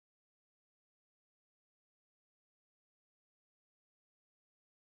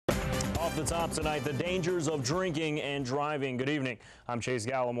Off the top tonight, the dangers of drinking and driving. Good evening. I'm Chase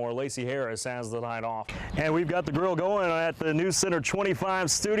Gallimore. Lacey Harris has the night off. And we've got the grill going at the News Center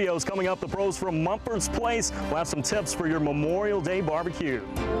 25 studios. Coming up, the pros from Mumford's Place will have some tips for your Memorial Day barbecue.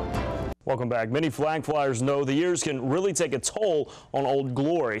 Welcome back. Many flag flyers know the years can really take a toll on Old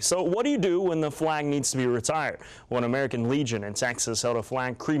Glory. So what do you do when the flag needs to be retired? Well, an American Legion in Texas held a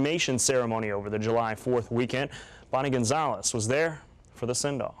flag cremation ceremony over the July 4th weekend. Bonnie Gonzalez was there for the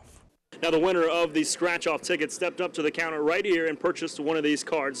send-off. Now, the winner of the scratch-off ticket stepped up to the counter right here and purchased one of these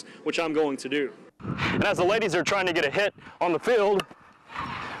cards, which I'm going to do. And as the ladies are trying to get a hit on the field,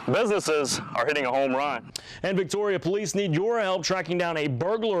 businesses are hitting a home run. And Victoria police need your help tracking down a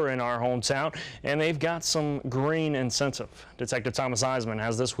burglar in our hometown, and they've got some green incentive. Detective Thomas Eisman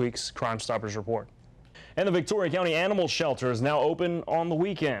has this week's Crime Stoppers report. And the Victoria County Animal Shelter is now open on the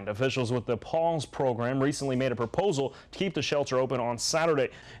weekend. Officials with the PAWS program recently made a proposal to keep the shelter open on Saturday.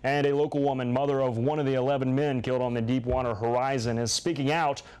 And a local woman, mother of one of the 11 men killed on the Deepwater Horizon, is speaking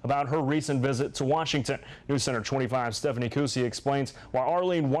out about her recent visit to Washington. News Center 25's Stephanie Kusi explains why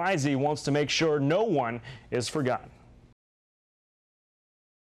Arlene Wisey wants to make sure no one is forgotten.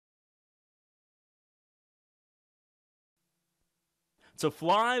 To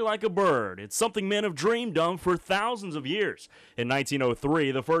fly like a bird. It's something men have dreamed of for thousands of years. In 1903,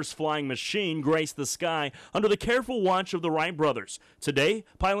 the first flying machine graced the sky under the careful watch of the Wright brothers. Today,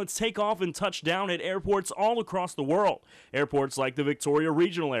 pilots take off and touch down at airports all across the world. Airports like the Victoria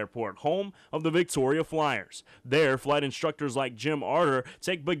Regional Airport, home of the Victoria Flyers. There, flight instructors like Jim Arter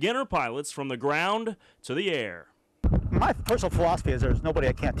take beginner pilots from the ground to the air. My personal philosophy is there's nobody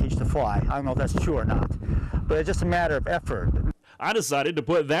I can't teach to fly. I don't know if that's true or not, but it's just a matter of effort. I decided to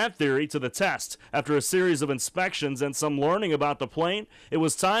put that theory to the test. After a series of inspections and some learning about the plane, it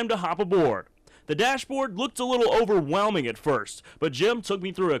was time to hop aboard. The dashboard looked a little overwhelming at first, but Jim took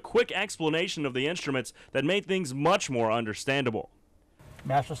me through a quick explanation of the instruments that made things much more understandable.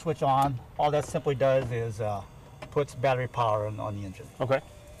 Master switch on. All that simply does is puts battery power on the engine. Okay.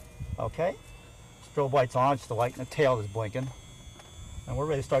 Okay. Strobe lights on, just the light in the tail is blinking. And we're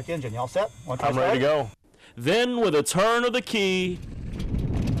ready to start the engine. You all set? I'm ready to go. Then, with a turn of the key,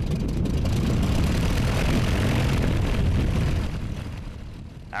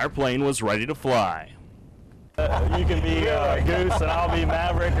 our plane was ready to fly. You can be Goose and I'll be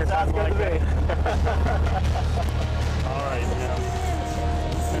Maverick or something like that. All right, yeah.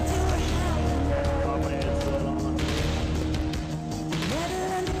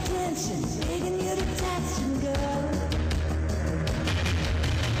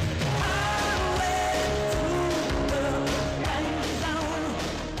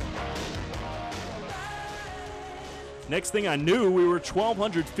 Next thing I knew, we were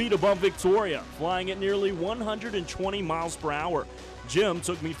 1,200 feet above Victoria, flying at nearly 120 miles per hour. Jim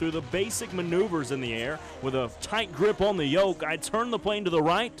took me through the basic maneuvers in the air. With a tight grip on the yoke, I turned the plane to the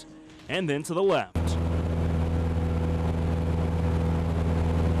right and then to the left.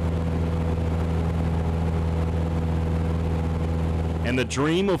 And the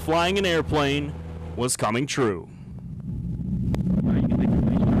dream of flying an airplane was coming true.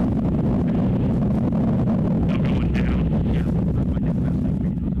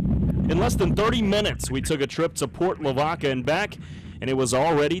 In less than 30 minutes, we took a trip to Port Lavaca and back, and it was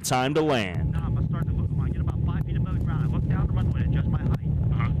already time to land. Now I'm going to start to look, when I get about 5 feet above the ground, I look down the runway and adjust my height.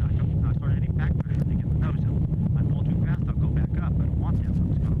 I start heading back to get the nose up. If I fall too fast, I'll go back up. I don't want to. I'm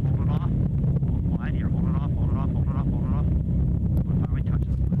just going to hold it off, hold here, hold it off, hold it off, hold it off, hold it off. When I finally touch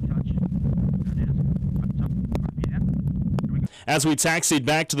it, touch. There it is. Here we go. As we taxied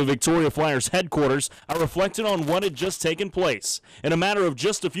back to the Victoria Flyers headquarters, I reflected on what had just taken place. In a matter of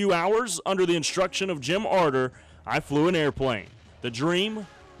just a few hours, under the instruction of Jim Arter, I flew an airplane. The dream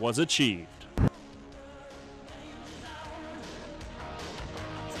was achieved.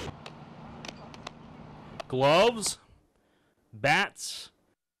 Gloves, bats,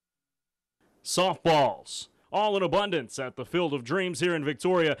 softballs, all in abundance at the Field of Dreams here in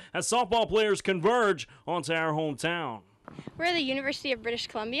Victoria as softball players converge onto our hometown. We're at the University of British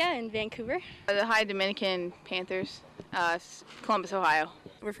Columbia in Vancouver. The High Dominican Panthers, Columbus, Ohio.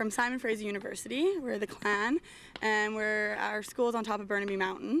 We're from Simon Fraser University. We're the Clan, and our school's on top of Burnaby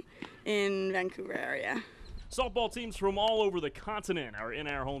Mountain in Vancouver area. Softball teams from all over the continent are in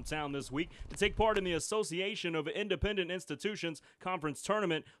our hometown this week to take part in the Association of Independent Institutions Conference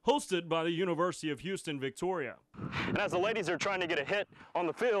Tournament hosted by the University of Houston, Victoria. And as the ladies are trying to get a hit on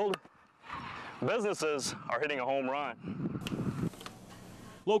the field, businesses are hitting a home run.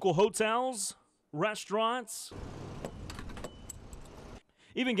 Local hotels, restaurants,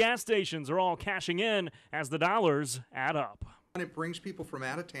 even gas stations are all cashing in as the dollars add up. And it brings people from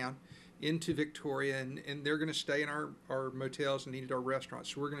out of town into Victoria, and they're going to stay in our motels and eat at our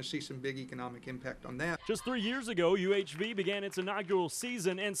restaurants. So we're going to see some big economic impact on that. Just 3 years ago, UHV began its inaugural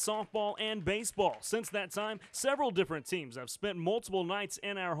season in softball and baseball. Since that time, several different teams have spent multiple nights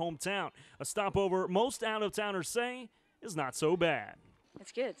in our hometown. A stopover most out-of-towners say is not so bad.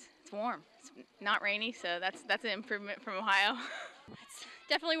 It's good. It's warm. It's not rainy, so that's an improvement from Ohio. It's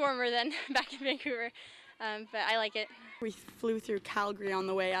definitely warmer than back in Vancouver, but I like it. We flew through Calgary on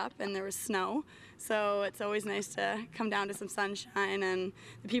the way up and there was snow, so it's always nice to come down to some sunshine, and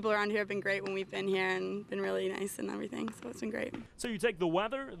the people around here have been great when we've been here and been really nice and everything, so it's been great. So you take the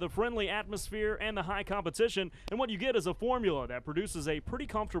weather, the friendly atmosphere, and the high competition, and what you get is a formula that produces a pretty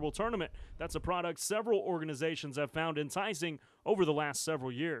comfortable tournament. That's a product several organizations have found enticing over the last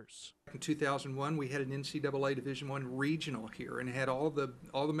several years. In 2001, we had an NCAA Division I regional here and had all the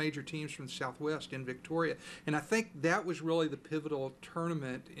major teams from the Southwest in Victoria. And I think that was really the pivotal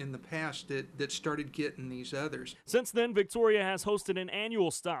tournament in the past that started getting these others. Since then, Victoria has hosted an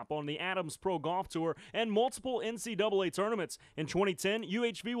annual stop on the Adams Pro Golf Tour and multiple NCAA tournaments. In 2010,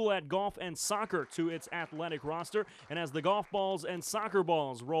 UHV will add golf and soccer to its athletic roster. And as the golf balls and soccer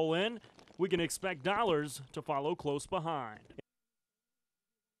balls roll in, we can expect dollars to follow close behind.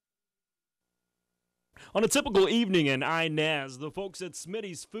 On a typical evening in Inez, the folks at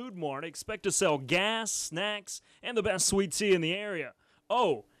Smitty's Food Mart expect to sell gas, snacks, and the best sweet tea in the area.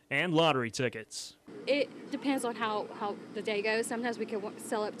 Oh, and lottery tickets. It depends on how the day goes. Sometimes we can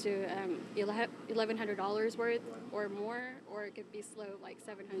sell up to $1,100 worth or more, or it could be slow like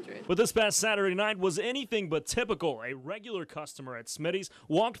 $700. But this past Saturday night was anything but typical. A regular customer at Smitty's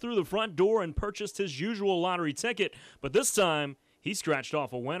walked through the front door and purchased his usual lottery ticket, but this time he scratched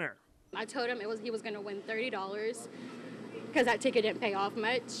off a winner. I told him he was going to win $30 because that ticket didn't pay off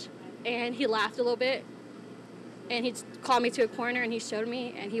much, and he laughed a little bit, and he called me to a corner and he showed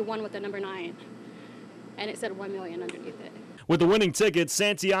me, and he won with the number 9, and it said $1 million underneath it. With the winning ticket,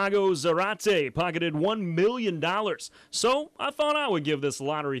 Santiago Zarate pocketed $1 million. So I thought I would give this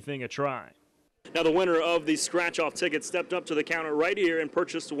lottery thing a try. Now the winner of the scratch-off ticket stepped up to the counter right here and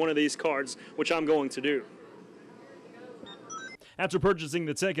purchased one of these cards, which I'm going to do. After purchasing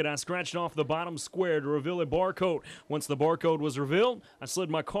the ticket, I scratched off the bottom square to reveal a barcode. Once the barcode was revealed, I slid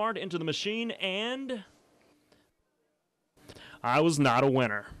my card into the machine and I was not a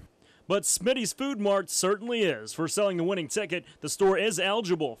winner. But Smitty's Food Mart certainly is. For selling the winning ticket, the store is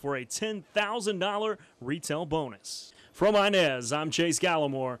eligible for a $10,000 retail bonus. From Inez, I'm Chase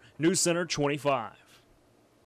Gallimore, News Center 25.